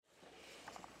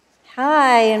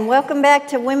Hi, and welcome back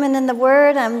to Women in the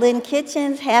Word. I'm Lynn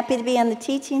Kitchens, happy to be on the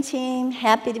teaching team,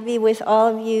 happy to be with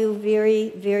all of you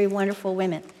very, very wonderful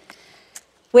women.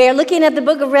 We're looking at the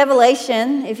book of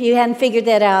Revelation. If you hadn't figured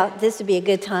that out, this would be a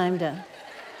good time to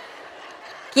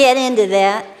get into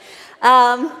that.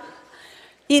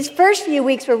 These first few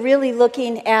weeks, we're really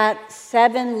looking at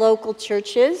 7 local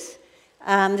churches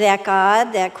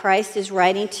that Christ is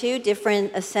writing to,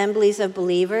 different assemblies of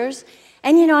believers.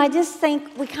 And I just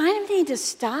think we kind of need to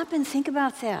stop and think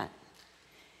about that.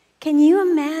 Can you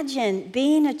imagine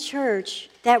being a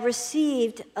church that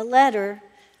received a letter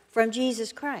from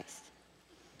Jesus Christ?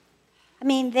 I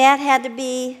mean, that had to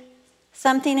be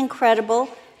something incredible.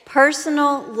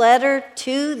 Personal letter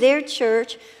to their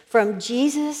church from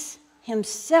Jesus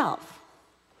himself.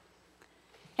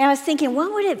 And I was thinking,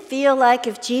 what would it feel like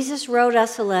if Jesus wrote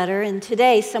us a letter and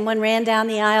today someone ran down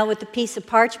the aisle with a piece of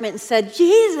parchment and said,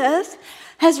 Jesus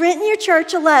has written your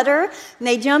church a letter, and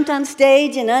they jumped on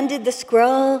stage and undid the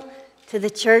scroll to the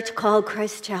church called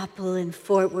Christ Chapel in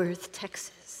Fort Worth,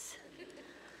 Texas.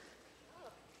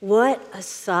 What a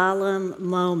solemn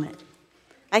moment.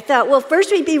 I thought, well,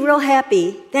 first we'd be real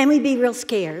happy, then we'd be real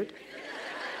scared.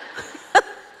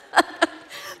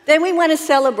 Then we want to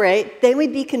celebrate, then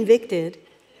we'd be convicted.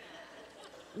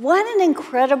 What an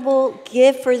incredible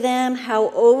gift for them, how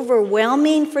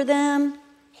overwhelming for them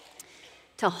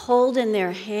to hold in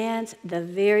their hands the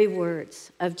very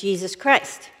words of Jesus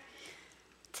Christ.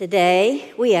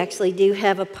 Today, we actually do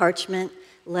have a parchment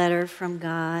letter from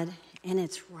God, and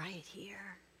it's right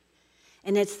here.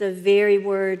 And it's the very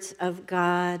words of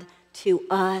God to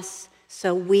us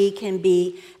so we can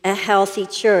be a healthy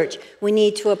church. We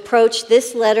need to approach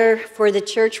this letter for the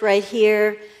church right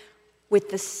here with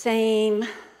the same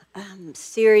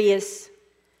serious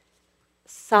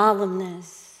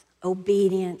solemnness,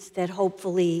 obedience that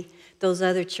hopefully those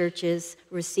other churches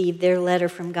received their letter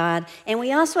from God. And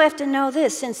we also have to know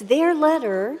this, since their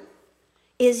letter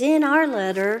is in our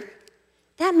letter,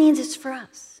 that means it's for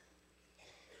us.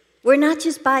 We're not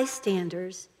just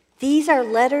bystanders. These are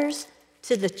letters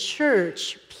to the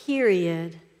church,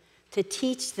 period, to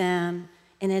teach them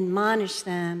and admonish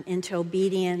them into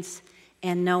obedience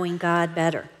and knowing God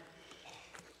better.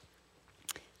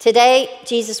 Today,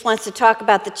 Jesus wants to talk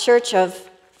about the church of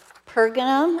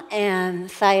Pergamum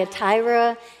and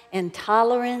Thyatira and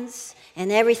tolerance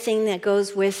and everything that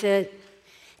goes with it.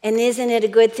 And isn't it a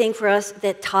good thing for us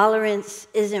that tolerance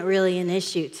isn't really an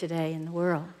issue today in the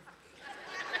world?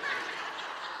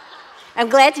 I'm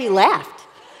glad you laughed.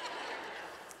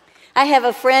 I have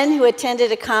a friend who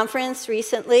attended a conference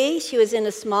recently. She was in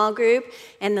a small group,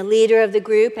 and the leader of the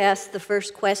group asked the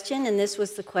first question, and this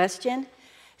was the question: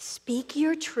 speak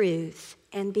your truth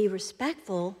and be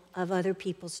respectful of other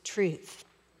people's truth.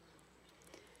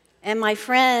 And my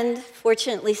friend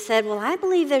fortunately said, well, I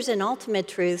believe there's an ultimate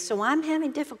truth, so I'm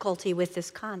having difficulty with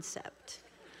this concept.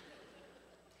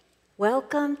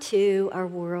 Welcome to our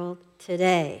world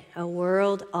today, a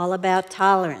world all about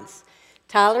tolerance.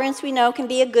 Tolerance, we know, can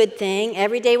be a good thing.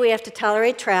 Every day we have to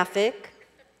tolerate traffic.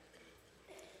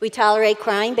 We tolerate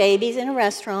crying babies in a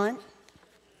restaurant.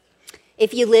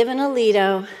 If you live in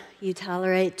Aledo, you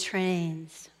tolerate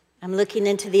trains. I'm looking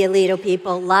into the Aledo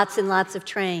people, lots and lots of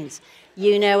trains.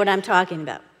 You know what I'm talking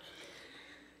about.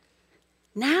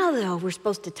 Now, though, we're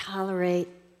supposed to tolerate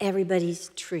everybody's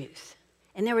truth.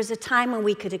 And there was a time when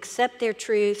we could accept their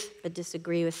truth but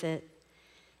disagree with it.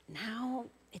 Now,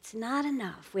 it's not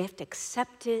enough. We have to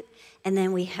accept it, and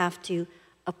then we have to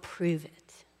approve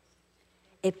it.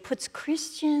 It puts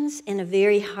Christians in a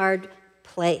very hard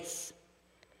place.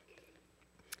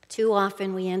 Too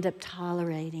often we end up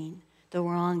tolerating the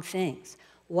wrong things.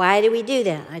 Why do we do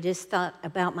that? I just thought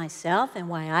about myself and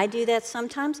why I do that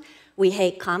sometimes. We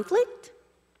hate conflict.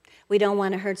 We don't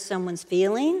want to hurt someone's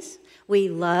feelings. We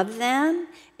love them.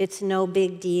 It's no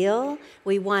big deal.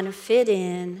 We want to fit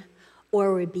in,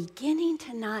 or we're beginning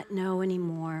to not know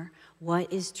anymore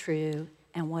what is true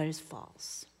and what is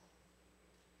false.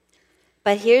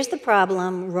 But here's the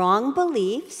problem. Wrong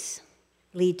beliefs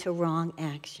lead to wrong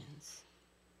actions.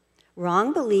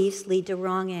 Wrong beliefs lead to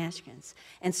wrong actions.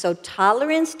 And so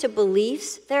tolerance to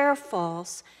beliefs that are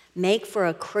false make for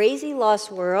a crazy lost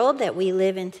world that we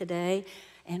live in today.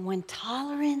 And when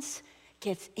tolerance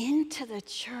gets into the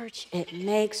church, it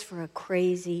makes for a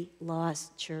crazy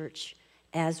lost church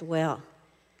as well.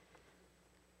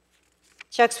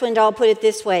 Chuck Swindoll put it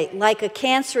this way: like a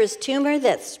cancerous tumor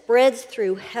that spreads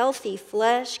through healthy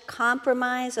flesh,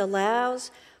 compromise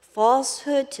allows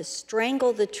falsehood to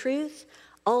strangle the truth,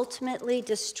 ultimately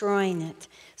destroying it.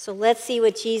 So let's see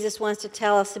what Jesus wants to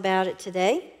tell us about it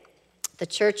today. the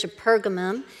church of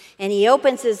Pergamum, and he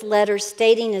opens his letter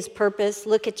stating his purpose.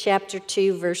 Look at chapter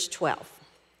 2, verse 12.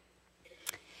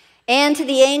 And to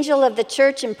the angel of the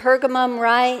church in Pergamum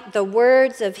write the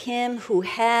words of him who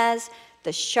has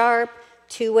the sharp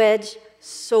two-edged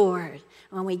sword.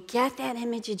 When we get that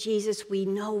image of Jesus, we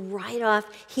know right off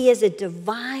he is a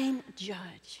divine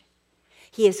judge.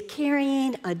 He is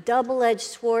carrying a double-edged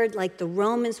sword like the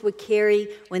Romans would carry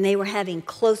when they were having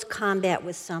close combat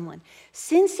with someone.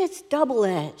 Since it's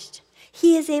double-edged,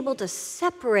 he is able to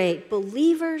separate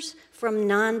believers from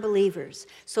non-believers.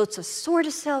 So it's a sword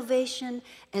of salvation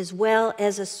as well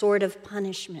as a sword of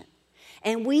punishment.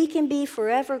 And we can be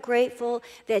forever grateful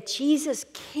that Jesus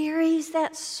carries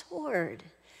that sword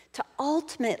to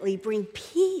ultimately bring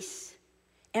peace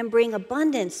and bring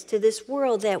abundance to this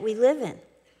world that we live in.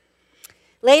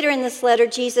 Later in this letter,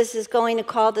 Jesus is going to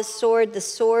call the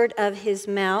sword of his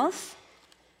mouth.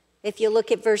 If you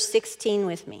look at verse 16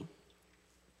 with me.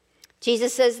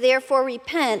 Jesus says, therefore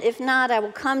repent, if not, I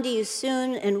will come to you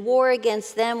soon and war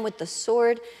against them with the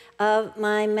sword of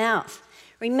my mouth.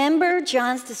 Remember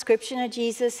John's description of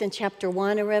Jesus in chapter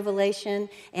 1 of Revelation,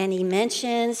 and he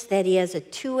mentions that he has a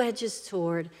two-edged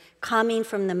sword coming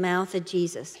from the mouth of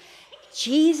Jesus.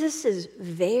 Jesus'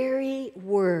 very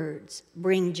words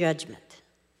bring judgment.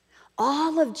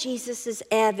 All of Jesus'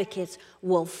 advocates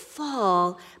will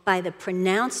fall by the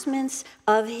pronouncements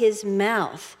of his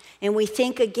mouth. And we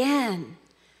think again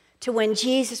to when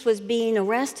Jesus was being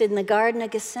arrested in the Garden of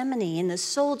Gethsemane, and the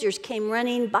soldiers came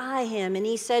running by him, and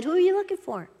he said, who are you looking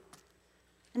for?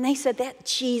 And they said, that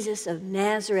Jesus of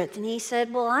Nazareth. And he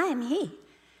said, well, I am he.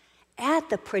 At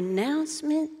the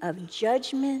pronouncement of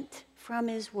judgment from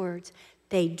his words,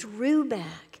 they drew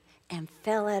back and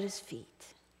fell at his feet.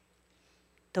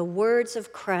 The words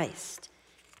of Christ,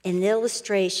 an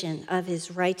illustration of his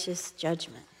righteous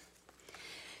judgment.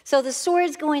 So the sword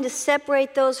is going to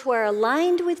separate those who are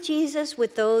aligned with Jesus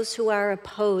with those who are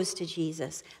opposed to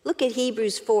Jesus. Look at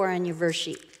Hebrews 4 on your verse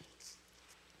sheet.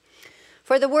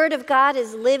 For the word of God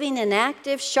is living and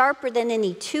active, sharper than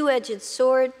any two-edged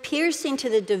sword, piercing to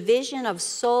the division of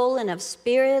soul and of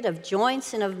spirit, of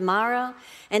joints and of marrow,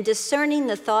 and discerning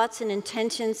the thoughts and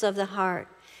intentions of the heart.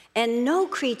 And no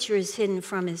creature is hidden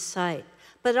from his sight,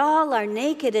 but all are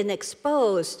naked and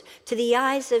exposed to the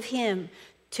eyes of him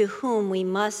to whom we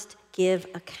must give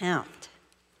account.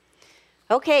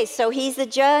 Okay, so he's the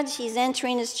judge. He's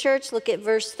entering his church. Look at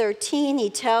verse 13. He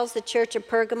tells the church of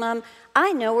Pergamum,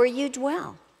 I know where you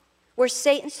dwell, where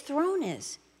Satan's throne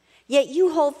is. Yet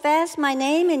you hold fast my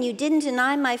name, and you didn't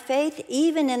deny my faith,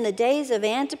 even in the days of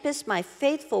Antipas, my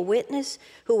faithful witness,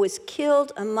 who was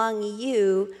killed among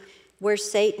you where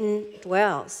Satan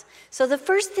dwells. So the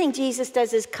first thing Jesus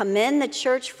does is commend the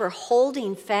church for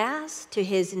holding fast to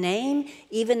his name,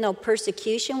 even though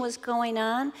persecution was going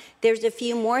on. There's a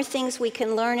few more things we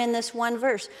can learn in this one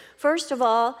verse. First of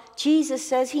all, Jesus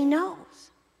says he knows.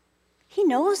 He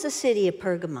knows the city of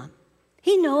Pergamum.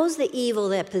 He knows the evil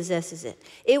that possesses it.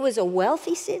 It was a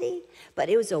wealthy city, but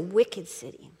it was a wicked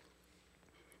city.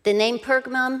 The name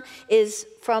Pergamum is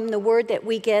from the word that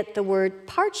we get the word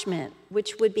parchment,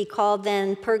 which would be called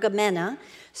then Pergamena.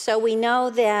 So we know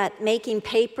that making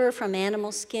paper from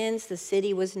animal skins, the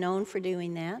city was known for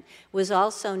doing that. Was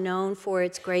also known for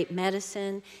its great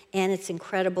medicine and its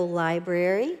incredible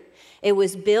library. It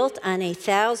was built on a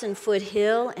 1,000-foot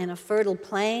hill and a fertile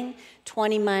plain,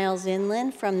 20 miles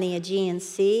inland from the Aegean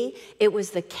Sea. It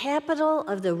was the capital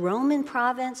of the Roman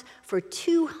province for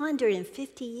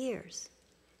 250 years.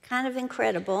 Kind of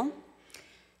incredible,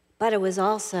 but it was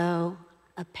also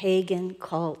a pagan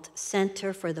cult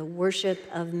center for the worship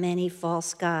of many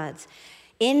false gods.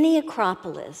 In the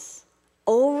Acropolis,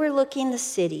 overlooking the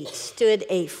city, stood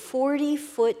a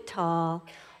 40-foot tall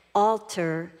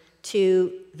altar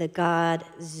to the god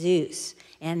Zeus.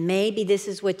 And maybe this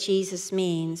is what Jesus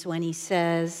means when he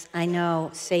says, I know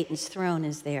Satan's throne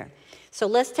is there. So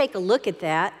let's take a look at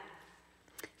that.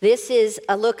 This is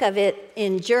a look of it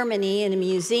in Germany in a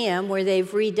museum where they've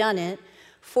redone it,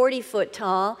 40-foot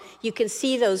tall. You can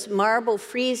see those marble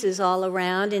friezes all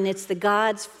around, and it's the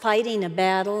gods fighting a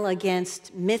battle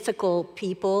against mythical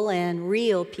people and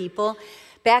real people.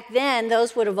 Back then,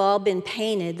 those would have all been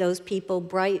painted, those people,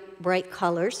 bright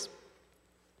colors.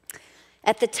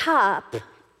 At the top,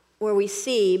 where we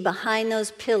see behind those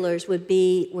pillars would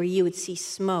be where you would see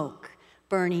smoke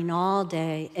burning all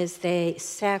day as they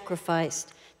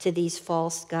sacrificed to these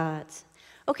false gods.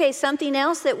 Okay, something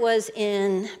else that was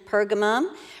in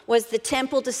Pergamum was the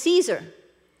temple to Caesar.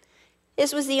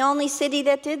 This was the only city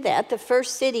that did that, the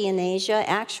first city in Asia,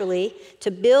 actually, to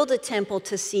build a temple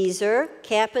to Caesar,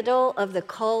 capital of the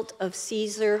cult of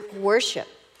Caesar worship.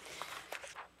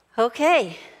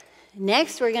 Okay,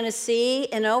 next we're going to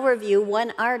see an overview.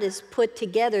 One artist put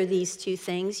together these two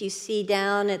things. You see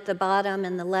down at the bottom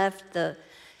and the left the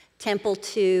temple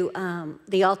to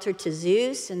the altar to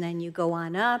Zeus, and then you go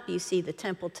on up, you see the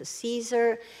temple to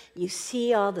Caesar. You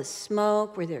see all the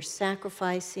smoke where they're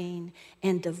sacrificing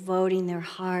and devoting their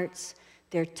hearts,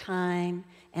 their time,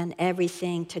 and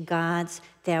everything to gods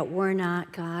that were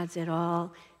not gods at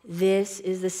all. This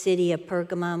is the city of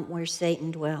Pergamum where Satan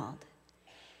dwelled.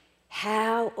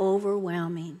 How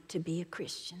overwhelming to be a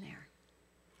Christian there.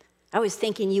 I was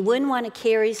thinking you wouldn't want to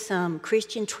carry some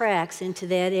Christian tracts into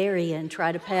that area and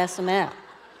try to pass them out.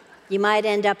 You might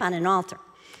end up on an altar.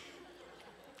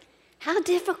 How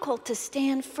difficult to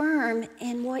stand firm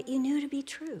in what you knew to be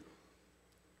true,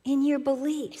 in your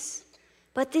beliefs.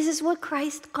 But this is what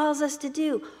Christ calls us to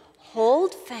do.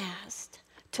 Hold fast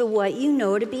to what you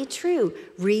know to be true.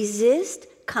 Resist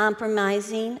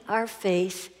compromising our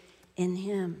faith in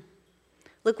Him.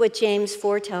 Look what James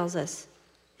 4 tells us.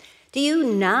 Do you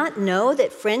not know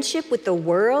that friendship with the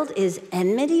world is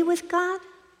enmity with God?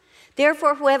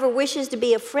 Therefore, whoever wishes to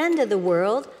be a friend of the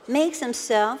world makes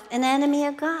himself an enemy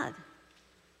of God.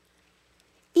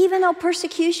 Even though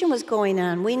persecution was going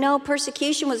on, we know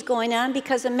persecution was going on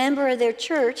because a member of their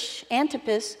church,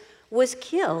 Antipas, was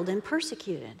killed and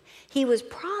persecuted. He was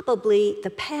probably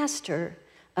the pastor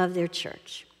of their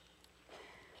church.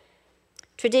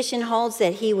 Tradition holds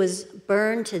that he was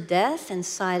burned to death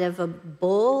inside of a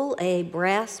bull, a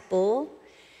brass bull.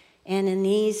 And in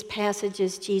these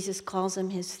passages, Jesus calls him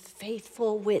his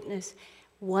faithful witness.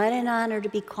 What an honor to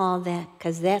be called that,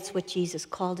 because that's what Jesus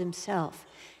called himself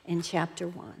in chapter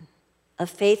 1. A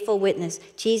faithful witness.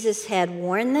 Jesus had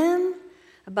warned them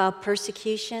about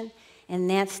persecution, and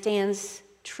that stands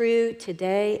true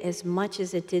today as much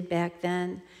as it did back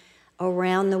then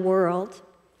around the world.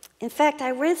 In fact, I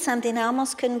read something I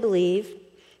almost couldn't believe.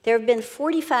 There have been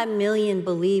 45 million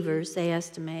believers, they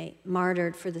estimate,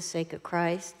 martyred for the sake of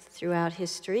Christ throughout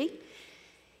history.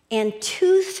 And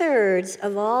 2/3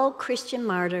 of all Christian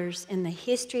martyrs in the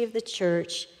history of the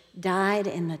church died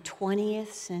in the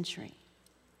 20th century.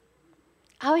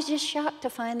 I was just shocked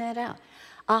to find that out.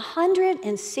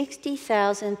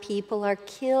 160,000 people are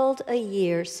killed a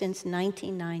year since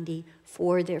 1990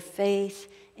 for their faith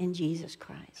in Jesus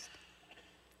Christ.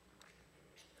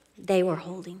 They were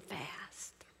holding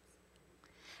fast.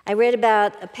 I read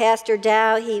about Pastor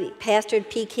Dow. He pastored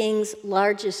Peking's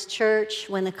largest church.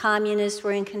 When the communists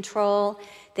were in control,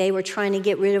 they were trying to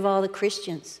get rid of all the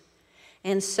Christians.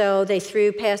 And so they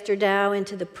threw Pastor Dow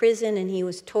into the prison, and he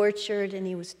was tortured, and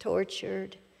he was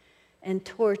tortured, and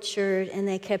tortured. And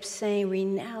they kept saying,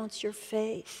 renounce your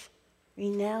faith.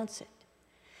 Renounce it.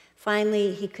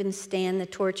 Finally, he couldn't stand the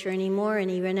torture anymore, and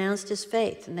he renounced his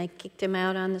faith, and they kicked him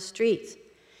out on the streets.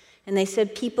 And they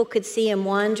said people could see him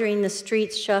wandering the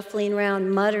streets, shuffling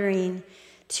around, muttering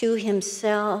to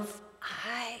himself,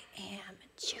 I am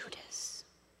Judas.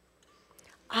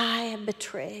 I have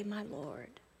betrayed my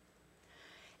Lord.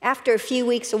 After a few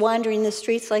weeks of wandering the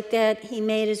streets like that, he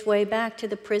made his way back to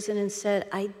the prison and said,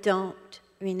 I don't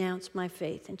renounce my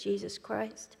faith in Jesus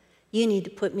Christ. You need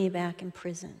to put me back in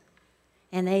prison.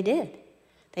 And they did.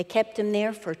 They kept him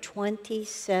there for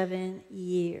 27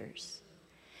 years.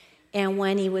 And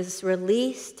when he was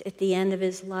released at the end of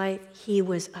his life, he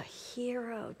was a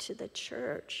hero to the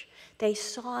church. They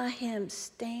saw him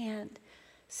stand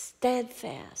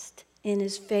steadfast in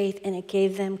his faith, and it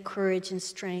gave them courage and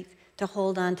strength to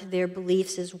hold on to their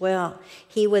beliefs as well.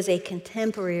 He was a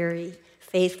contemporary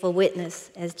faithful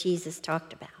witness, as Jesus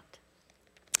talked about.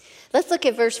 Let's look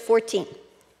at verse 14.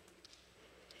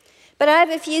 But I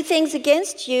have a few things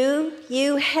against you.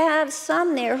 You have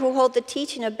some there who hold the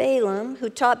teaching of Balaam, who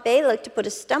taught Balak to put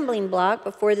a stumbling block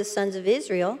before the sons of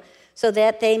Israel, so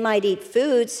that they might eat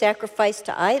food sacrificed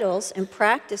to idols and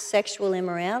practice sexual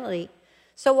immorality.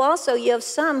 So also you have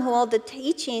some who hold the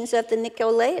teachings of the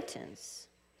Nicolaitans.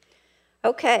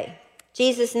 Okay,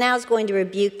 Jesus now is going to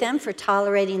rebuke them for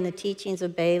tolerating the teachings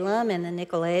of Balaam and the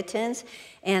Nicolaitans,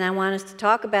 and I want us to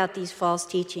talk about these false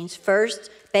teachings.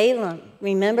 First, Balaam.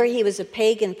 Remember, he was a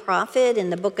pagan prophet in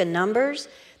the book of Numbers.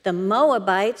 The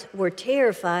Moabites were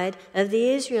terrified of the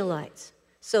Israelites.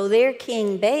 So their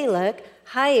king Balak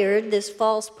hired this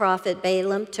false prophet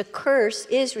Balaam to curse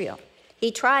Israel. He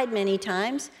tried many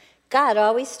times. God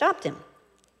always stopped him.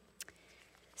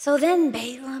 So then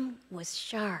Balaam was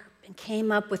sharp and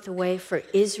came up with a way for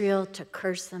Israel to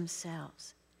curse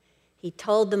themselves. He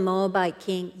told the Moabite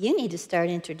king, you need to start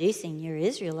introducing your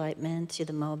Israelite men to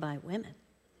the Moabite women.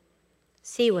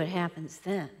 See what happens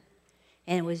then.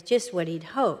 And it was just what he'd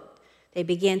hoped. They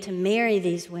began to marry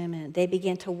these women. They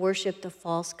began to worship the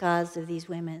false gods of these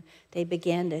women. They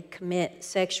began to commit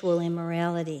sexual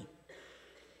immorality.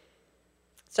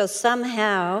 So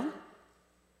somehow,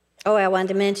 I wanted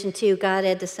to mention too, God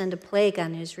had to send a plague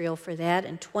on Israel for that,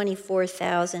 and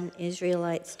 24,000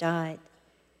 Israelites died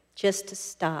just to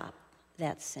stop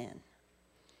that sin.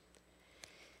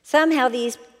 Somehow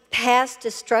these past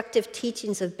destructive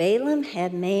teachings of Balaam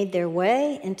had made their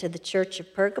way into the church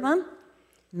of Pergamum,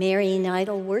 marrying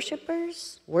idol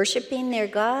worshipers, worshiping their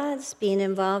gods, being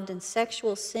involved in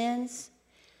sexual sins.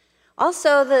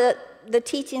 Also, the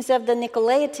teachings of the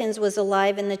Nicolaitans was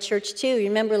alive in the church too.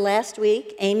 Remember last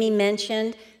week, Amy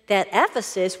mentioned that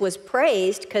Ephesus was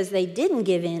praised because they didn't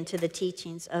give in to the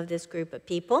teachings of this group of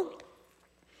people.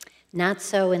 Not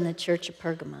so in the church of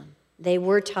Pergamum. They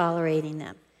were tolerating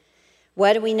them.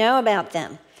 What do we know about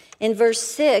them? In verse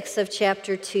 6 of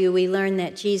chapter 2, we learn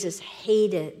that Jesus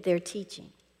hated their teaching.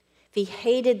 If he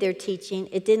hated their teaching,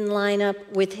 it didn't line up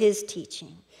with his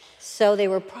teaching. So they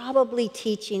were probably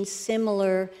teaching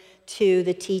similar to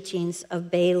the teachings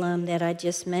of Balaam that I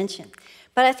just mentioned.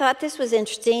 But I thought this was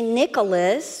interesting.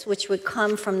 Nicholas, which would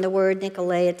come from the word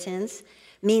Nicolaitans,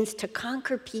 means to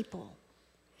conquer people.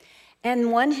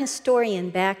 And one historian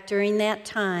back during that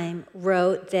time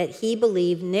wrote that he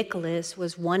believed Nicholas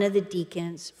was one of the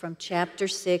deacons from chapter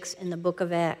 6 in the book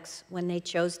of Acts when they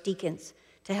chose deacons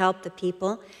to help the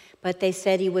people. But they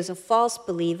said he was a false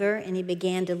believer and he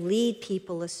began to lead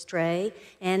people astray.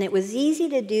 And it was easy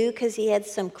to do because he had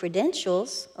some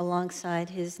credentials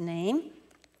alongside his name.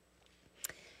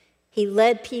 He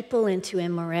led people into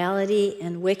immorality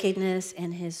and wickedness,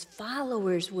 and his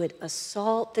followers would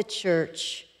assault the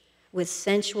church with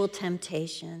sensual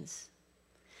temptations.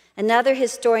 Another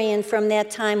historian from that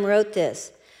time wrote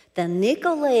this: the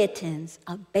Nicolaitans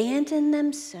abandoned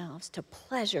themselves to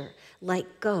pleasure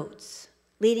like goats,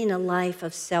 leading a life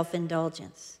of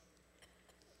self-indulgence.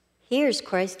 Here's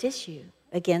Christ's issue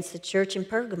against the church in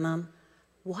Pergamum.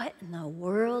 What in the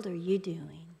world are you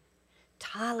doing,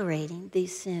 tolerating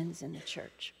these sins in the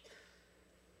church?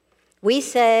 We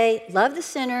say, love the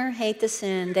sinner, hate the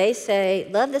sin. They say,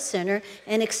 love the sinner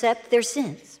and accept their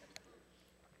sins.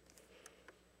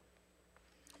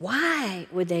 Why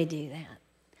would they do that?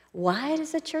 Why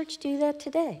does the church do that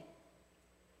today?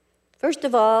 First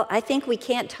of all, I think we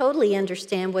can't totally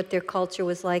understand what their culture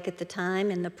was like at the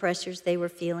time and the pressures they were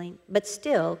feeling, but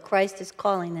still, Christ is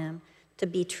calling them to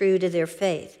be true to their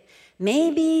faith.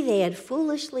 Maybe they had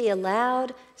foolishly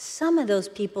allowed some of those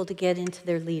people to get into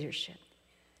their leadership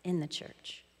in the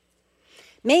church.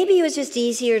 Maybe it was just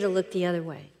easier to look the other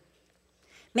way.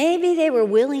 Maybe they were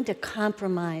willing to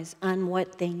compromise on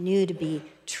what they knew to be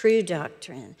true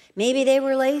doctrine. Maybe they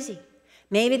were lazy.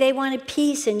 Maybe they wanted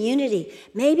peace and unity.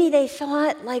 Maybe they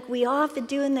thought, like we often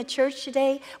do in the church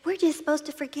today, we're just supposed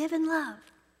to forgive and love.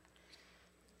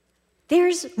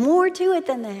 There's more to it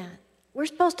than that. We're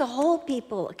supposed to hold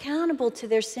people accountable to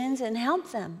their sins and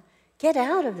help them get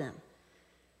out of them.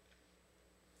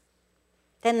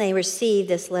 Then they received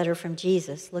this letter from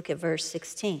Jesus. Look at verse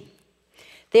 16.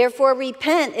 Therefore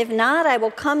repent, if not, I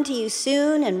will come to you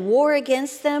soon and war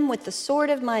against them with the sword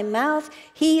of my mouth.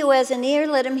 He who has an ear,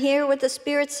 let him hear what the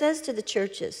Spirit says to the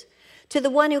churches. To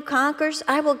the one who conquers,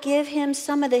 I will give him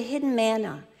some of the hidden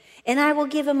manna, and I will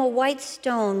give him a white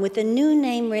stone with a new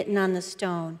name written on the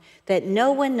stone that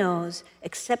no one knows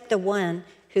except the one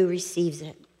who receives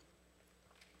it.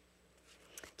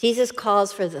 Jesus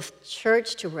calls for the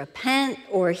church to repent,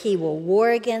 or he will war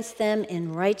against them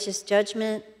in righteous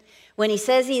judgment. When he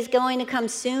says he's going to come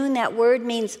soon, that word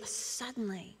means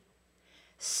suddenly.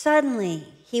 Suddenly,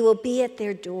 he will be at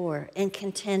their door and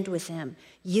contend with them,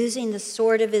 using the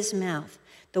sword of his mouth,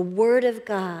 the word of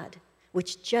God,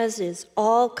 which judges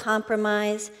all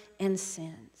compromise and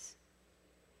sins.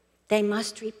 They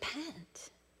must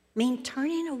repent, mean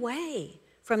turning away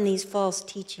from these false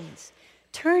teachings,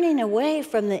 turning away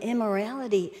from the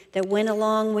immorality that went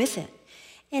along with it.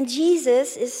 And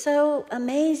Jesus is so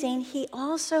amazing, he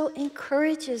also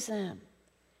encourages them.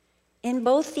 In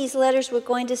both these letters, we're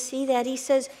going to see that. He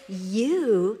says,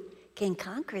 you can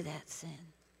conquer that sin.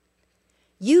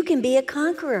 You can be a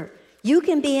conqueror. You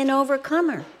can be an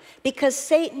overcomer, because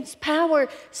Satan's power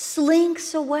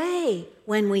slinks away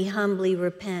when we humbly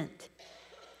repent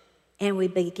and we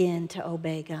begin to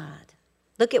obey God.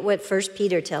 Look at what 1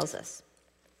 Peter tells us.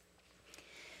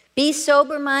 Be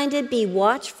sober-minded, be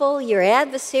watchful. Your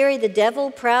adversary, the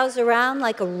devil, prowls around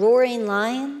like a roaring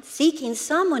lion, seeking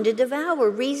someone to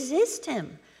devour. Resist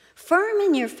him, firm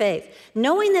in your faith,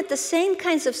 knowing that the same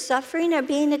kinds of suffering are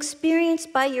being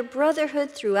experienced by your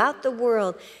brotherhood throughout the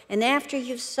world. And after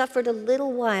you've suffered a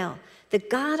little while, the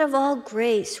God of all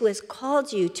grace, who has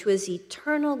called you to his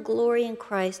eternal glory in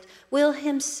Christ, will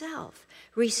himself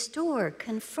restore,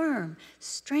 confirm,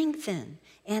 strengthen,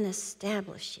 and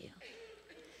establish you.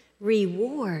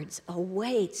 Rewards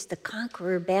awaits the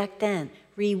conqueror back then.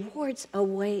 Rewards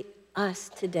await us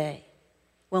today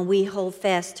when we hold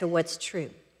fast to what's true.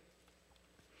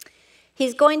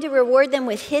 He's going to reward them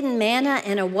with hidden manna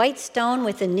and a white stone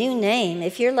with a new name.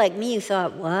 If you're like me, you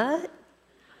thought, what?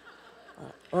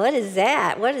 What is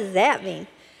that? What does that mean?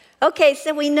 Okay,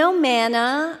 so we know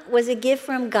manna was a gift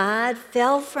from God,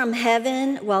 fell from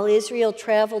heaven while Israel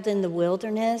traveled in the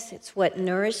wilderness. It's what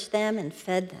nourished them and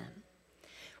fed them.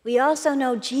 We also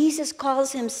know Jesus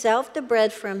calls himself the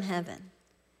bread from heaven.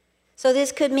 So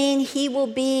this could mean he will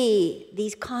be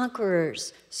these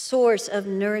conquerors' source of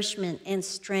nourishment and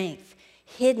strength,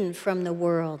 hidden from the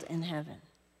world in heaven.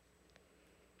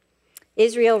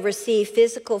 Israel received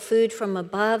physical food from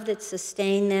above that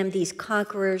sustained them. These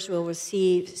conquerors will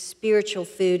receive spiritual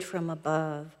food from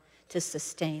above to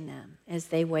sustain them as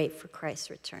they wait for Christ's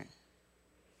return.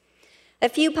 A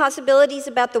few possibilities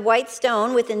about the white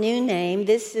stone with a new name.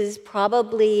 This is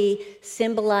probably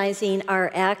symbolizing our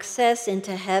access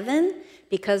into heaven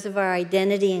because of our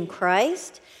identity in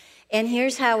Christ. And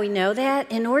here's how we know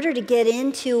that. In order to get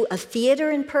into a theater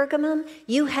in Pergamum,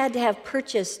 you had to have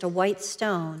purchased a white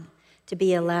stone to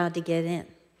be allowed to get in.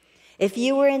 If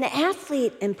you were an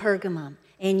athlete in Pergamum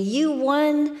and you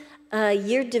won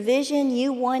your division,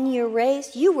 you won your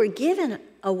race, you were given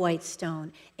a white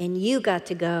stone and you got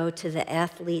to go to the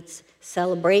athlete's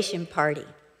celebration party.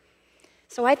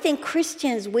 So I think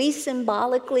Christians, we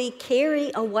symbolically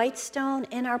carry a white stone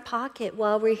in our pocket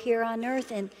while we're here on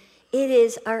earth, and it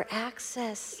is our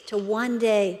access to one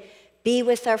day be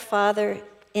with our Father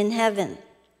in heaven.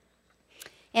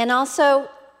 And also,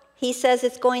 he says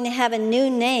it's going to have a new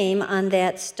name on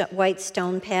that white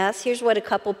stone path. Here's what a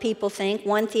couple people think.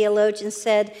 One theologian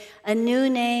said, a new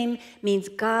name means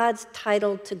God's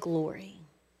title to glory.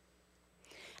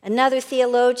 Another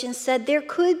theologian said there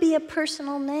could be a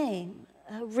personal name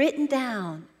written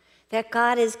down that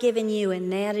God has given you,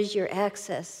 and that is your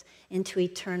access into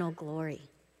eternal glory.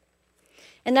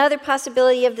 Another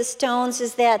possibility of the stones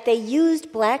is that they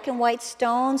used black and white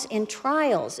stones in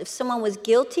trials. If someone was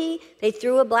guilty, they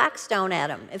threw a black stone at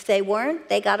them. If they weren't,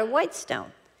 they got a white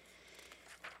stone.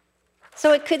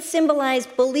 So it could symbolize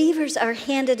believers are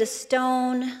handed a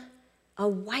stone, a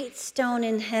white stone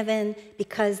in heaven,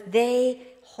 because they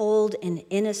hold an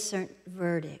innocent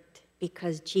verdict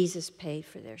because Jesus paid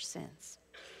for their sins,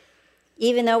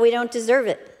 even though we don't deserve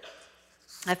it.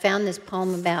 I found this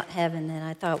poem about heaven that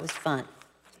I thought was fun.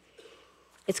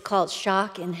 It's called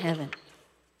Shock in Heaven.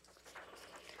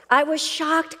 I was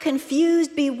shocked,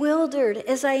 confused, bewildered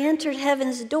as I entered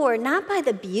heaven's door, not by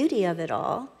the beauty of it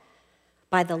all,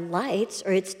 by the lights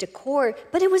or its decor,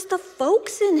 but it was the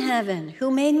folks in heaven who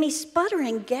made me sputter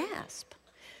and gasp.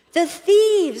 The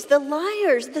thieves, the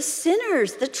liars, the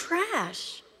sinners, the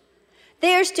trash.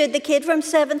 There stood the kid from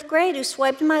 7th grade who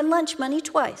swiped my lunch money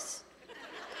twice.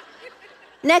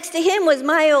 Next to him was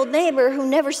my old neighbor who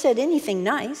never said anything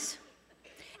nice.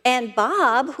 And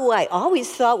Bob, who I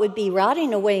always thought would be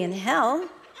rotting away in hell,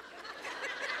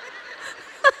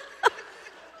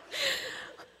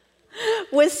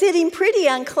 was sitting pretty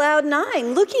on cloud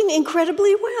 9, looking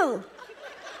incredibly well.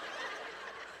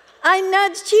 I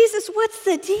nudged Jesus, what's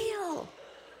the deal?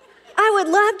 I would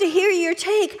love to hear your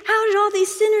take. How did all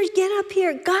these sinners get up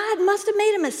here? God must have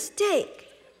made a mistake.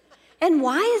 And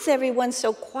why is everyone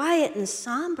so quiet and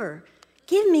somber?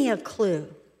 Give me a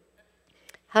clue.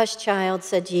 Hush, child,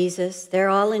 said Jesus. They're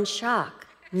all in shock.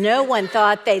 No one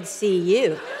thought they'd see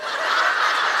you.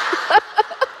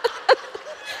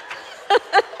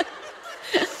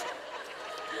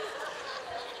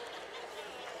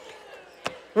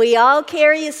 We all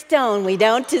carry a stone we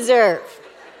don't deserve.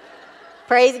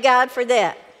 Praise God for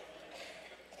that.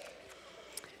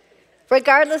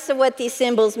 Regardless of what these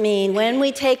symbols mean, when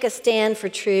we take a stand for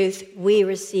truth, we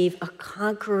receive a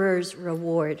conqueror's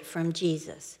reward from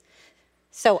Jesus.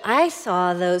 So I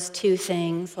saw those two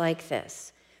things like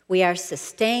this. We are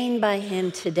sustained by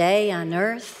him today on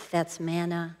earth, that's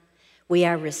manna. We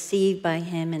are received by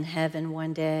him in heaven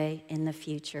one day in the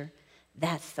future.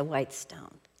 That's the white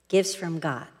stone, gifts from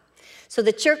God. So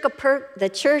the church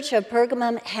of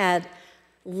Pergamum had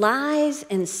lies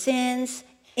and sins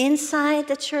inside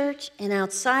the church and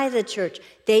outside the church.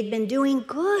 They'd been doing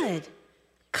good,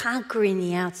 conquering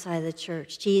the outside of the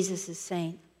church. Jesus is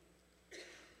saying,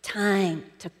 Time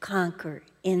to conquer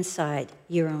inside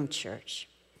your own church.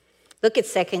 Look at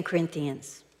 2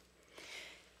 Corinthians.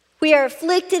 We are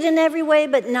afflicted in every way,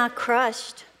 but not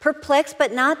crushed, perplexed,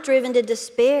 but not driven to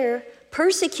despair,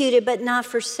 persecuted, but not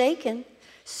forsaken,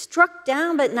 struck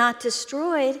down, but not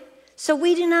destroyed. So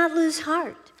we do not lose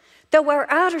heart. Though our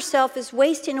outer self is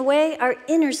wasting away, our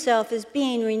inner self is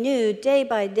being renewed day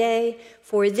by day.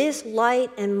 For this light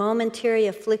and momentary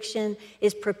affliction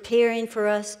is preparing for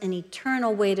us an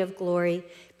eternal weight of glory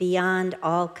beyond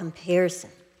all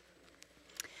comparison.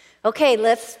 Okay,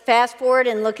 let's fast forward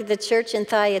and look at the church in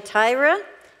Thyatira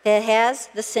that has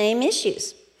the same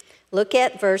issues. Look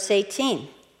at verse 18.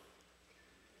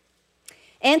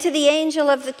 And to the angel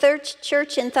of the third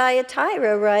church in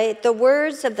Thyatira write, the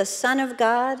words of the Son of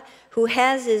God, who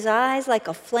has his eyes like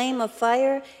a flame of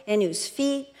fire and whose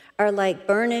feet are like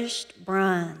burnished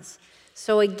bronze.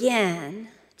 So again,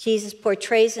 Jesus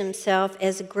portrays himself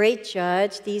as a great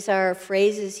judge. These are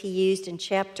phrases he used in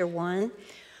chapter 1.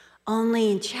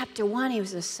 Only in chapter 1, he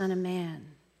was the Son of Man.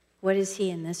 What is he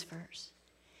in this verse?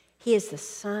 He is the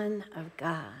Son of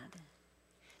God.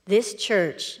 This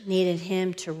church needed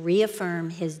him to reaffirm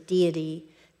his deity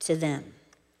to them.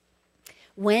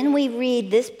 When we read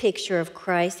this picture of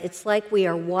Christ, it's like we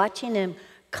are watching him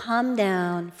come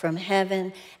down from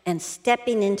heaven and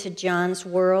stepping into John's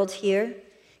world here,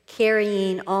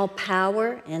 carrying all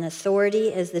power and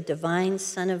authority as the divine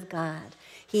Son of God.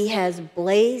 He has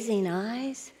blazing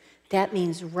eyes. That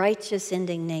means righteous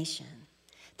indignation.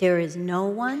 There is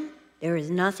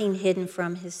nothing hidden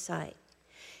from his sight.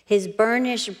 His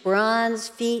burnished bronze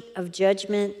feet of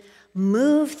judgment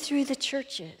move through the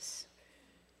churches,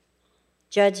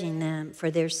 judging them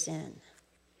for their sin.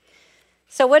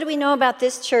 So what do we know about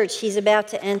this church he's about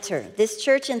to enter? This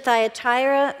church in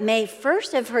Thyatira may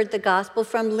first have heard the gospel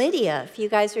from Lydia. If you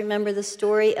guys remember the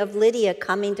story of Lydia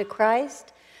coming to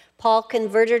Christ, Paul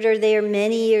converted her there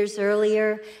many years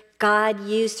earlier. God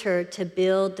used her to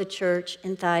build the church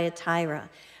in Thyatira.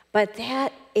 But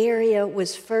that area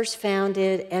was first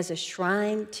founded as a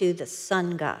shrine to the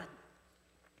sun god.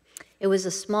 It was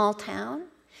a small town.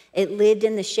 It lived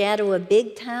in the shadow of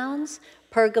big towns.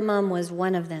 Pergamum was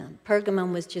one of them.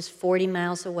 Pergamum was just 40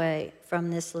 miles away from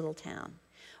this little town.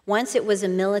 Once it was a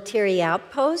military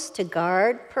outpost to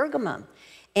guard Pergamum,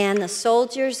 and the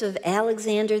soldiers of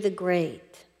Alexander the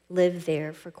Great lived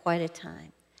there for quite a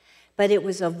time. But it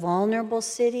was a vulnerable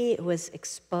city. It was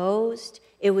exposed.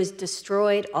 It was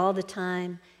destroyed all the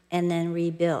time and then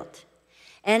rebuilt.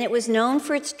 And it was known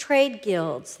for its trade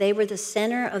guilds. They were the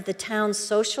center of the town's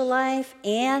social life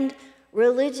and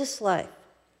religious life,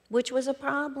 which was a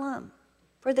problem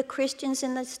for the Christians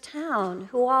in this town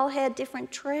who all had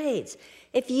different trades.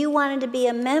 If you wanted to be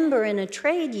a member in a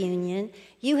trade union,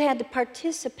 you had to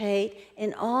participate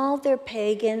in all their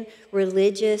pagan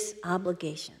religious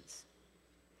obligations.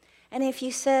 And if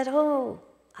you said, oh,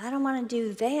 I don't want to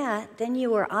do that, then you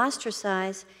were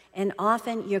ostracized, and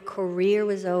often your career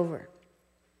was over.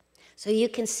 So you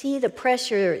can see the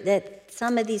pressure that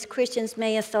some of these Christians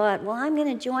may have thought, well, I'm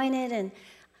going to join it, and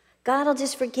God will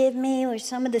just forgive me, or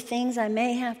some of the things I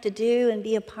may have to do and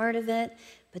be a part of it.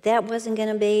 But that wasn't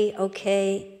going to be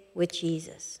okay with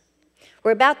Jesus.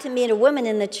 We're about to meet a woman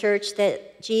in the church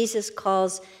that Jesus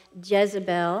calls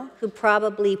Jezebel, who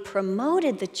probably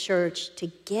promoted the church to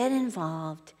get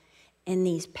involved in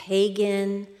these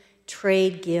pagan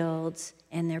trade guilds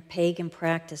and their pagan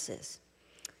practices,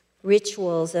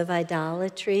 rituals of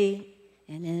idolatry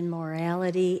and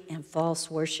immorality and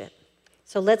false worship.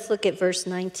 So let's look at verse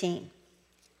 19.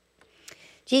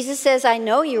 Jesus says, I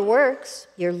know your works,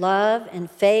 your love and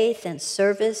faith and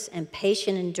service and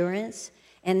patient endurance,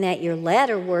 and that your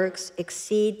latter works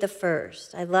exceed the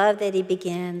first. I love that he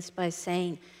begins by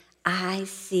saying, I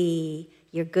see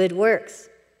your good works.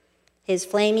 His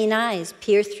flaming eyes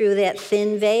pierced through that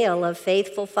thin veil of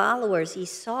faithful followers. He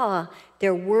saw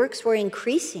their works were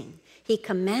increasing. He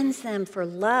commends them for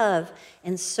love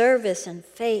and service and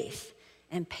faith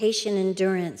and patient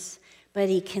endurance, but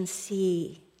he can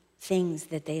see things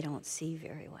that they don't see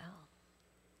very well.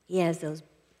 He has those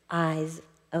eyes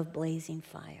of blazing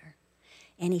fire.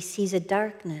 And he sees a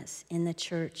darkness in the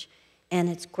church, and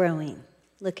it's growing.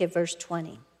 Look at verse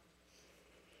 20.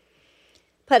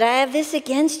 But I have this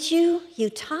against you. You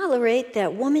tolerate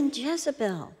that woman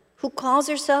Jezebel, who calls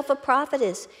herself a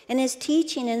prophetess and is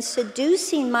teaching and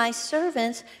seducing my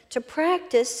servants to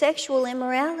practice sexual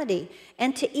immorality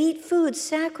and to eat food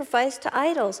sacrificed to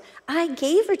idols. I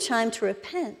gave her time to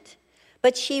repent,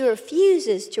 but she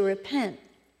refuses to repent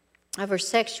of her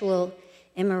sexual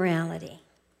immorality.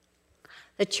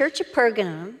 The church of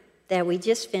Pergamum that we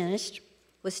just finished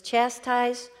was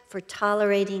chastised for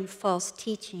tolerating false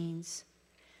teachings.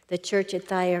 The church at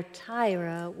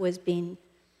Thyatira was being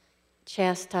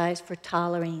chastised for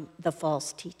tolerating the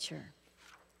false teacher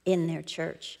in their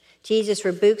church. Jesus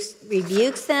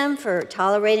rebukes them for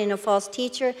tolerating a false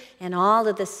teacher and all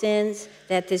of the sins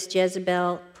that this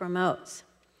Jezebel promotes.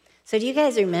 So do you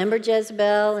guys remember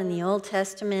Jezebel in the Old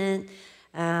Testament,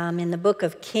 in the book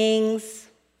of Kings?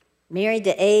 Married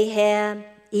to Ahab,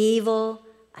 evil,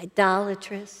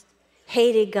 idolatrous,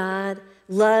 hated God,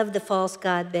 loved the false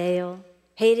god Baal,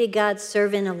 hated God's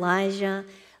servant Elijah,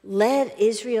 led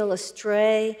Israel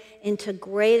astray into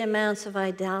great amounts of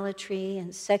idolatry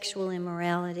and sexual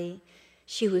immorality.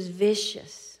 She was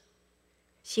vicious.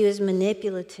 She was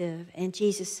manipulative. And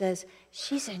Jesus says,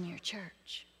 she's in your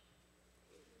church.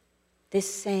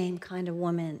 This same kind of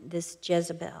woman, this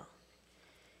Jezebel,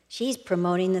 she's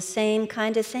promoting the same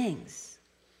kind of things.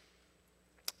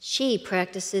 She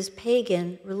practices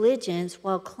pagan religions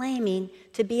while claiming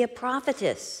to be a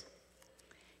prophetess.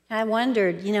 I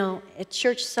wondered, at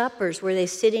church suppers, were they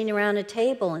sitting around a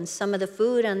table and some of the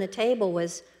food on the table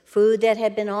was food that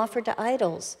had been offered to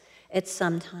idols at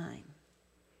some time?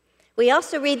 We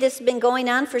also read this has been going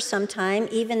on for some time,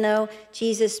 even though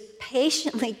Jesus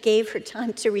patiently gave her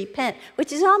time to repent,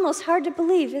 which is almost hard to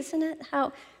believe, isn't it?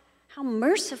 How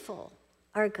merciful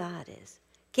our God is.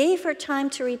 Gave her time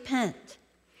to repent.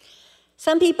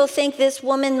 Some people think this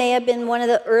woman may have been one of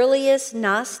the earliest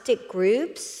Gnostic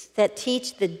groups that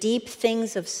teach the deep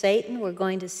things of Satan. We're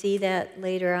going to see that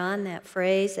later on, that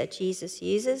phrase that Jesus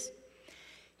uses.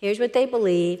 Here's what they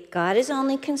believe. God is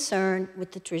only concerned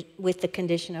with the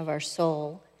condition of our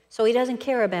soul, so he doesn't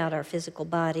care about our physical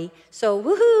body. So,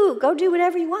 woohoo, go do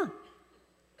whatever you want.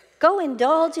 Go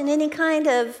indulge in any kind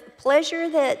of pleasure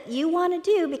that you want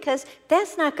to do, because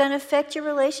that's not going to affect your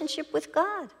relationship with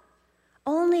God.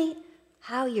 Only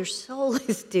how your soul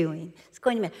is doing. It's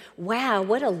going to be, wow,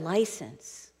 what a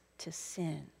license to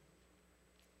sin.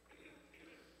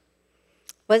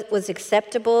 What was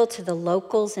acceptable to the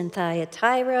locals in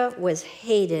Thyatira was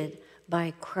hated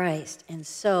by Christ. And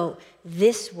so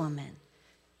this woman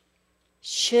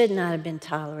should not have been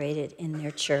tolerated in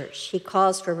their church. He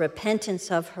calls for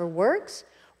repentance of her works,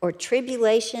 or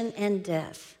tribulation and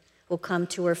death will come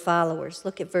to her followers.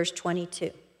 Look at verse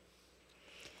 22.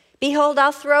 Behold,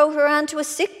 I'll throw her onto a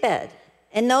sickbed,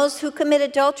 and those who commit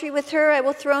adultery with her I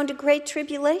will throw into great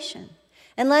tribulation,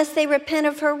 unless they repent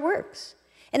of her works.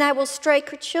 And I will strike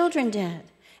her children dead,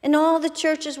 and all the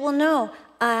churches will know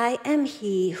I am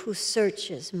he who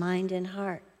searches mind and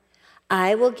heart.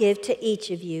 I will give to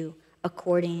each of you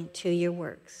according to your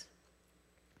works.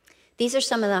 These are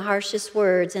some of the harshest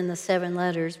words in the 7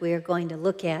 letters we are going to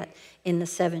look at in the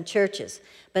 7 churches.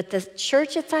 But the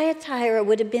church of Thyatira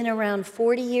would have been around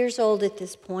 40 years old at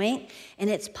this point, and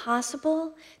it's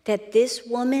possible that this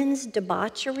woman's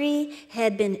debauchery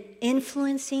had been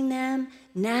influencing them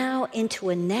now into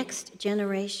a next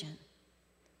generation.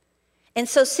 And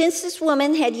so since this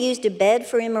woman had used a bed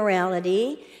for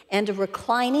immorality and a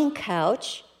reclining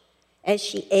couch as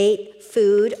she ate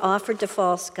food offered to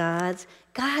false gods,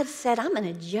 God said, I'm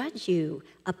going to judge you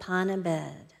upon a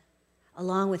bed,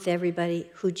 along with everybody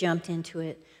who jumped into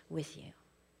it with you.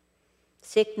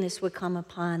 Sickness would come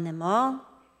upon them all.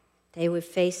 They would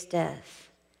face death.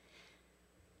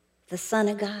 The Son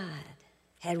of God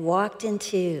had walked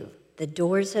into the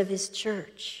doors of his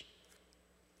church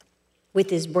with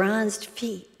his bronzed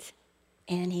feet,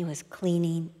 and he was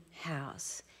cleaning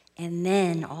house. And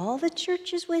then all the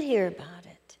churches would hear about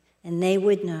it, and they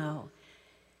would know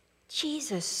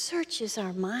Jesus searches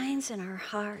our minds and our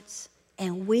hearts,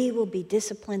 and we will be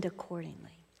disciplined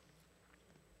accordingly.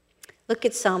 Look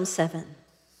at Psalm 7.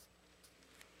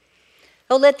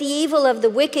 Oh, let the evil of the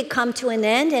wicked come to an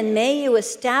end, and may you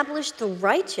establish the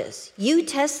righteous. You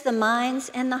test the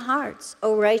minds and the hearts,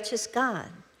 O righteous God.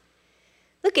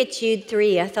 Look at Jude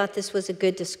 3. I thought this was a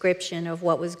good description of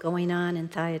what was going on in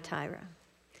Thyatira.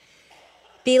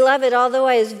 Beloved, although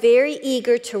I was very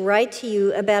eager to write to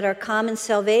you about our common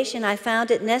salvation, I found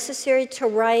it necessary to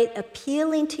write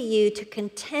appealing to you to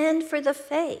contend for the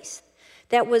faith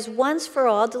that was once for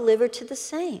all delivered to the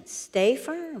saints. Stay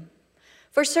firm.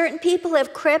 For certain people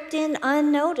have crept in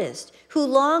unnoticed, who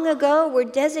long ago were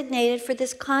designated for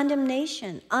this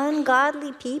condemnation,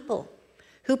 ungodly people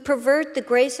who pervert the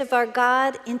grace of our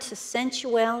God into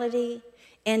sensuality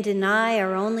and deny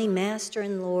our only Master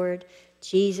and Lord,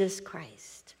 Jesus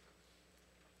Christ.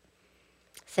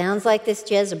 Sounds like this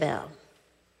Jezebel.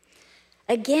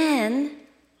 Again,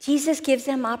 Jesus gives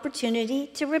them opportunity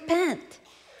to repent.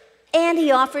 And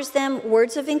he offers them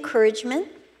words of encouragement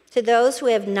to those who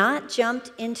have not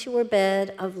jumped into her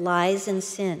bed of lies and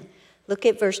sin. Look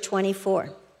at verse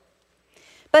 24.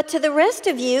 But to the rest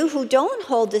of you who don't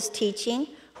hold this teaching,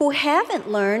 who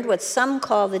haven't learned what some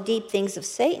call the deep things of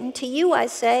Satan, to you I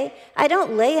say, I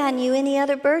don't lay on you any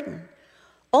other burden.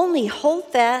 Only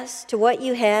hold fast to what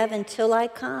you have until I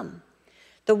come.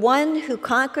 The one who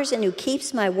conquers and who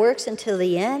keeps my works until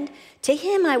the end, to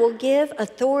him I will give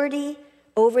authority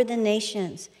over the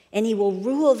nations, and he will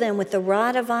rule them with the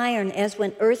rod of iron, as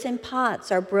when earthen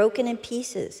pots are broken in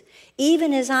pieces,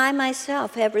 even as I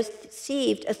myself have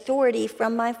received authority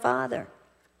from my Father.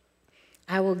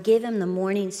 I will give him the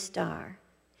morning star.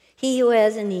 He who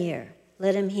has an ear,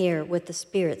 let him hear what the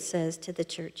Spirit says to the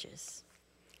churches.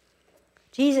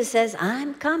 Jesus says,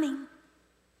 I'm coming.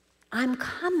 I'm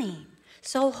coming.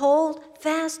 So hold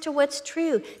fast to what's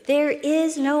true. There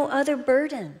is no other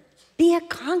burden. Be a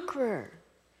conqueror.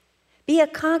 Be a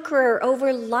conqueror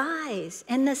over lies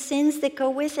and the sins that go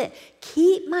with it.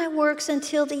 Keep my works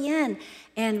until the end,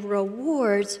 and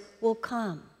rewards will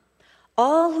come.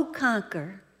 All who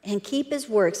conquer and keep his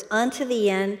works unto the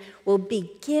end will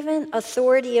be given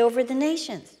authority over the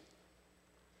nations.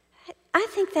 I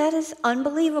think that is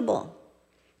unbelievable.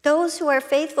 Those who are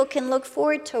faithful can look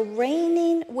forward to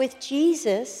reigning with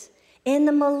Jesus in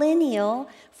the millennial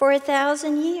for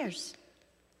 1,000 years.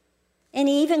 And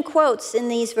he even quotes in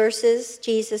these verses,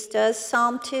 Jesus does,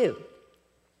 Psalm 2.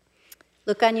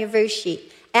 Look on your verse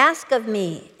sheet. Ask of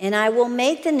me, and I will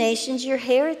make the nations your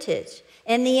heritage,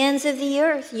 and the ends of the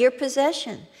earth your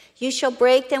possession. You shall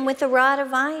break them with a rod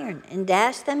of iron, and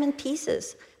dash them in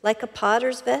pieces like a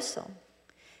potter's vessel.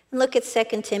 And look at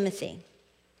 2 Timothy.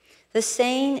 The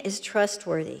saying is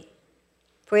trustworthy,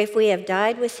 for if we have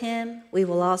died with him, we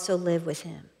will also live with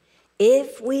him.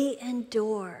 If we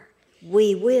endure,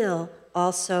 we will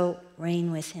also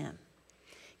reign with him.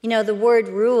 You know, the word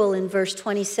rule in verse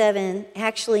 27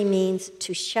 actually means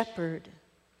to shepherd.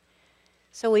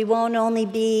 So we won't only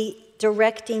be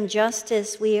directing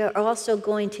justice, we are also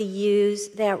going to use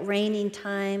that reigning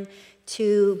time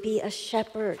to be a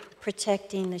shepherd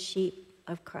protecting the sheep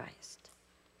of Christ.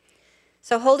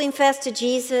 So holding fast to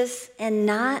Jesus and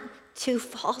not to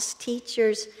false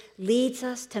teachers leads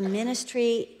us to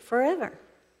ministry forever.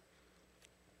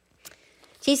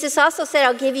 Jesus also said,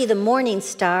 I'll give you the morning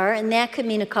star, and that could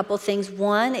mean a couple things.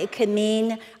 One, it could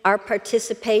mean our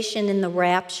participation in the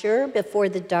rapture before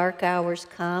the dark hours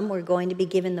come. We're going to be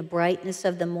given the brightness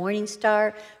of the morning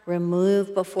star,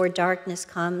 removed before darkness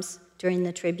comes during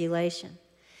the tribulation.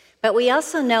 But we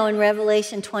also know in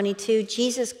Revelation 22,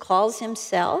 Jesus calls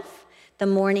himself the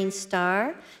morning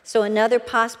star. So another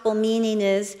possible meaning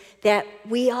is that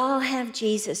we all have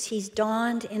Jesus. He's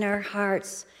dawned in our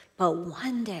hearts, but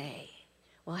one day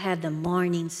we'll have the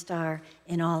morning star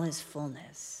in all his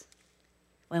fullness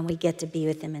when we get to be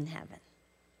with him in heaven.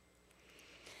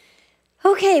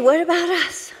 Okay, what about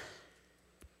us?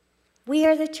 We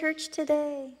are the church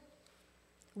today.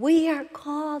 We are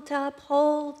called to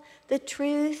uphold the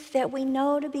truth that we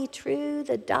know to be true,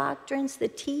 the doctrines, the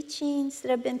teachings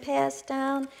that have been passed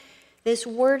down, this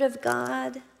word of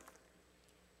God.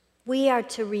 We are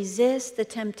to resist the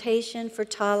temptation for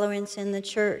tolerance in the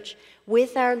church.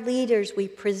 With our leaders, we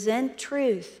present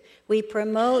truth. We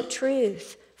promote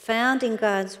truth found in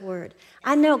God's word.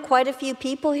 I know quite a few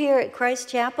people here at Christ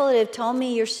Chapel that have told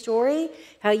me your story,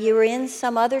 how you were in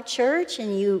some other church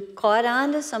and you caught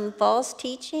on to some false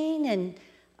teaching and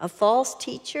a false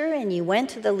teacher, and you went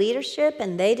to the leadership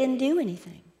and they didn't do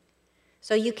anything.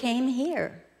 So you came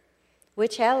here,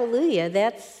 which, hallelujah,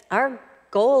 that's our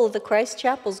goal. The Christ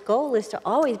Chapel's goal is to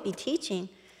always be teaching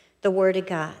the Word of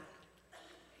God.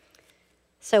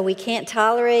 So we can't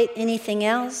tolerate anything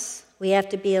else. We have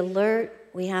to be alert.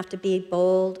 We have to be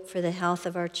bold for the health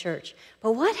of our church.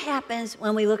 But what happens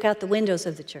when we look out the windows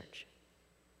of the church?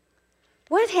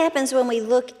 What happens when we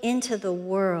look into the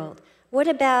world? What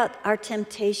about our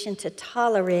temptation to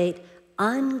tolerate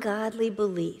ungodly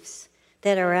beliefs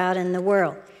that are out in the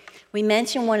world? We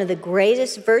mentioned one of the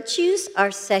greatest virtues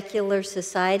our secular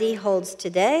society holds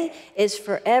today is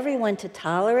for everyone to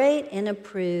tolerate and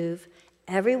approve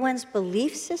everyone's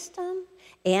belief system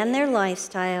and their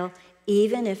lifestyle,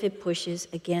 even if it pushes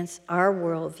against our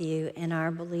worldview and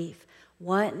our belief.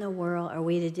 What in the world are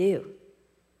we to do?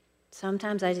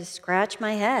 Sometimes I just scratch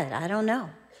my head. I don't know.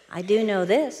 I do know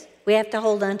this. We have to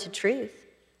hold on to truth.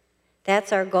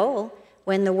 That's our goal.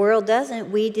 When the world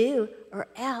doesn't, we do, or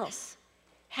else.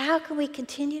 How can we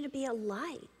continue to be a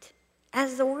light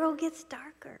as the world gets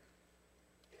darker?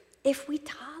 If we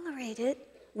tolerate it,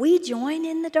 we join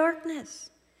in the darkness.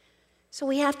 So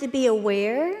we have to be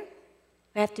aware,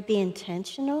 we have to be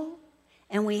intentional,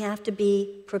 and we have to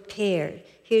be prepared.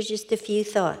 Here's just a few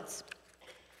thoughts.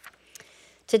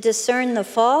 To discern the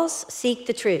false, seek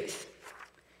the truth.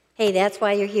 Hey, that's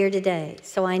why you're here today.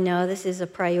 So I know this is a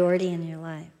priority in your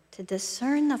life. To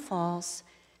discern the false,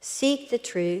 seek the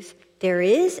truth. There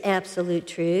is absolute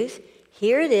truth.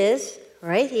 Here it is,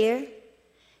 right here.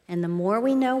 And the more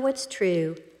we know what's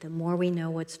true, the more we know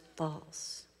what's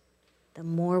false. The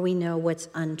more we know what's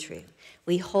untrue.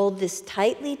 We hold this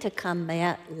tightly to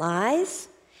combat lies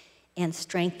and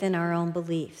strengthen our own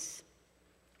beliefs.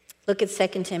 Look at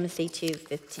 2 Timothy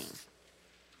 2:15.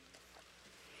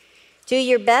 Do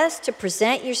your best to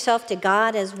present yourself to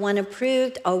God as one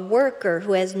approved, a worker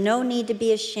who has no need to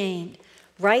be ashamed,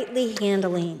 rightly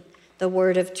handling the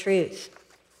word of truth.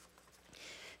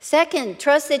 Second,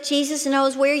 trust that Jesus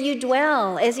knows where you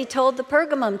dwell, as he told the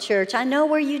Pergamum church, I know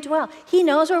where you dwell. He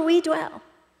knows where we dwell.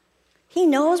 He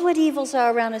knows what evils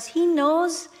are around us. He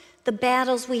knows the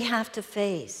battles we have to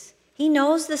face. He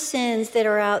knows the sins that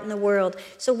are out in the world.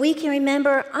 So we can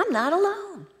remember, I'm not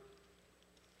alone.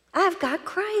 I've got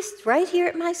Christ right here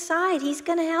at my side. He's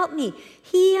going to help me.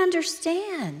 He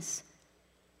understands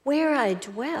where I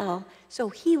dwell, so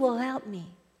he will help me.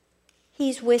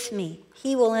 He's with me.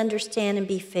 He will understand and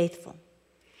be faithful.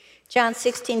 John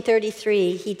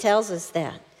 16:33, he tells us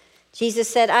that. Jesus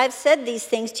said, I've said these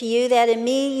things to you that in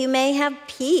me you may have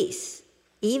peace,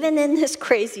 even in this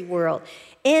crazy world.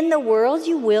 In the world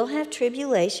you will have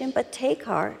tribulation, but take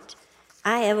heart.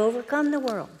 I have overcome the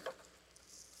world.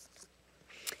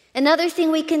 Another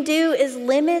thing we can do is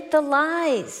limit the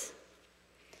lies.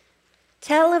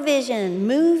 Television,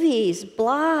 movies,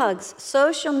 blogs,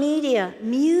 social media,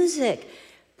 music,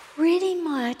 pretty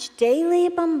much daily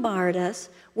bombard us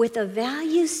with a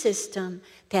value system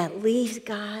that leaves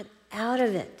God out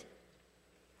of it.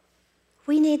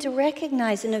 We need to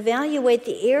recognize and evaluate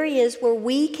the areas where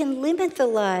we can limit the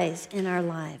lies in our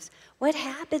lives. What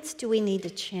habits do we need to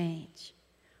change?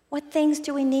 What things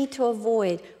do we need to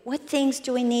avoid? What things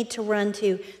do we need to run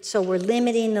to so we're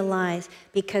limiting the lies?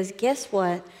 Because guess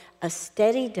what? A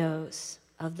steady dose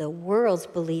of the world's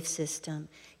belief system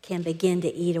can begin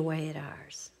to eat away at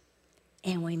ours.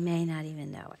 And we may not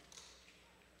even know it.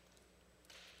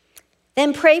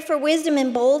 Then pray for wisdom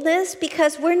and boldness,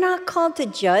 because we're not called to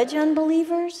judge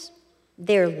unbelievers.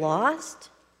 They're lost.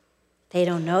 They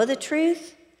don't know the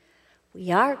truth.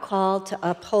 We are called to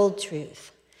uphold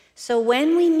truth. So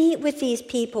when we meet with these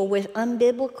people with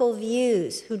unbiblical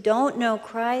views who don't know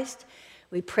Christ,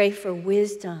 we pray for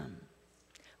wisdom.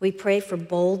 We pray for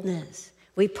boldness.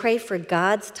 We pray for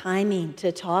God's timing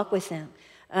to talk with them.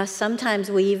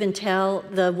 Sometimes we even tell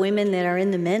the women that are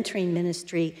in the mentoring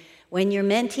ministry, when your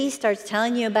mentee starts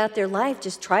telling you about their life,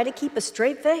 just try to keep a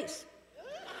straight face.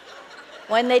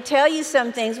 When they tell you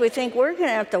some things, we think we're going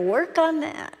to have to work on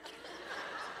that.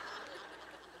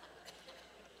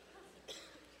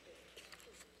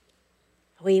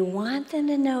 We want them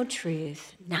to know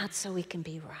truth, not so we can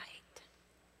be right.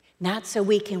 Not so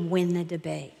we can win the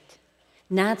debate.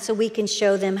 Not so we can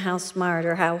show them how smart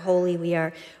or how holy we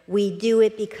are. We do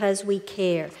it because we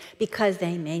care, because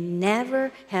they may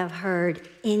never have heard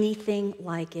anything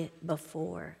like it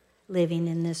before living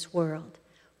in this world.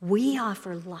 We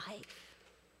offer life.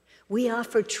 We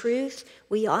offer truth.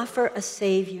 We offer a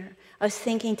Savior. I was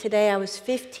thinking today, I was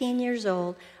 15 years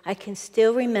old. I can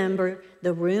still remember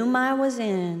the room I was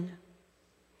in,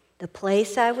 the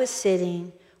place I was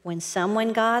sitting, when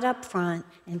someone got up front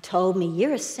and told me,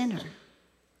 you're a sinner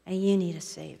and you need a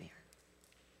Savior.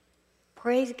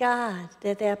 Praise God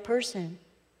that that person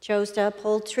chose to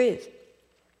uphold truth.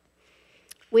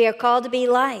 We are called to be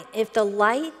light. If the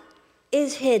light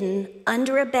is hidden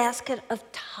under a basket of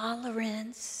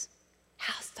tolerance,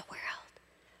 how's the world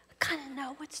gonna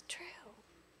know what's true?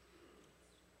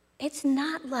 It's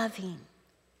not loving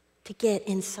to get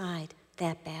inside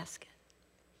that basket.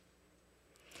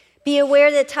 Be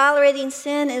aware that tolerating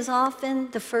sin is often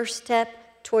the first step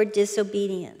toward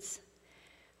disobedience.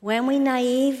 When we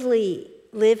naively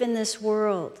live in this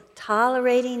world,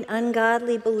 tolerating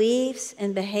ungodly beliefs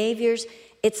and behaviors,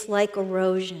 it's like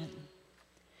erosion.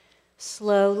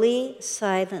 Slowly,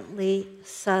 silently,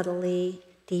 subtly,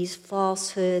 these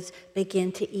falsehoods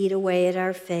begin to eat away at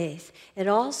our faith. It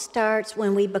all starts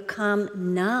when we become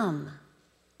numb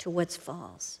to what's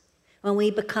false. When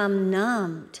we become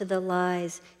numb to the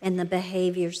lies and the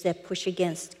behaviors that push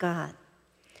against God.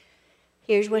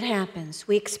 Here's what happens.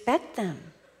 We expect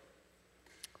them.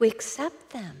 We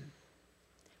accept them.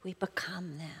 We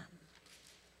become them.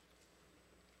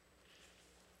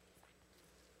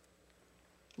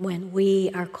 When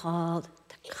we are called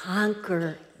to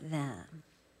conquer them.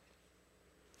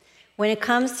 When it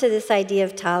comes to this idea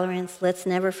of tolerance, let's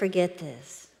never forget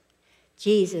this.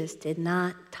 Jesus did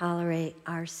not tolerate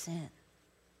our sin.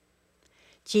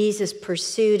 Jesus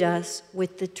pursued us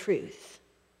with the truth.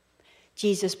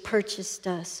 Jesus purchased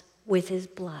us with his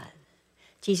blood.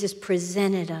 Jesus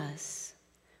presented us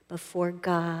before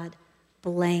God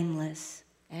blameless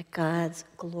at God's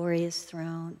glorious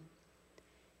throne.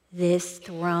 This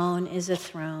throne is a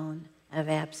throne of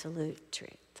absolute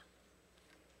truth.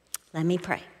 Let me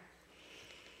pray.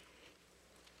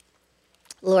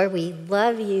 Lord, we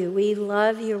love you. We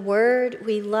love your word.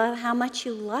 We love how much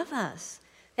you love us.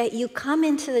 That you come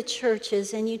into the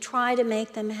churches and you try to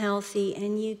make them healthy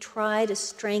and you try to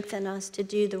strengthen us to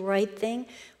do the right thing.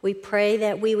 We pray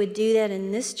that we would do that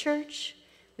in this church.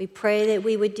 We pray that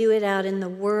we would do it out in the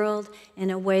world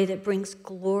in a way that brings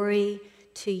glory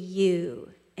to you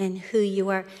and who you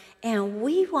are. And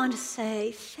we want to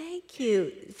say thank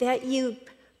you that you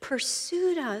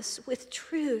pursued us with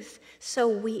truth so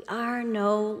we are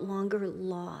no longer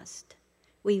lost.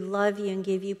 We love you and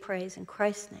give you praise in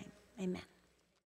Christ's name. Amen.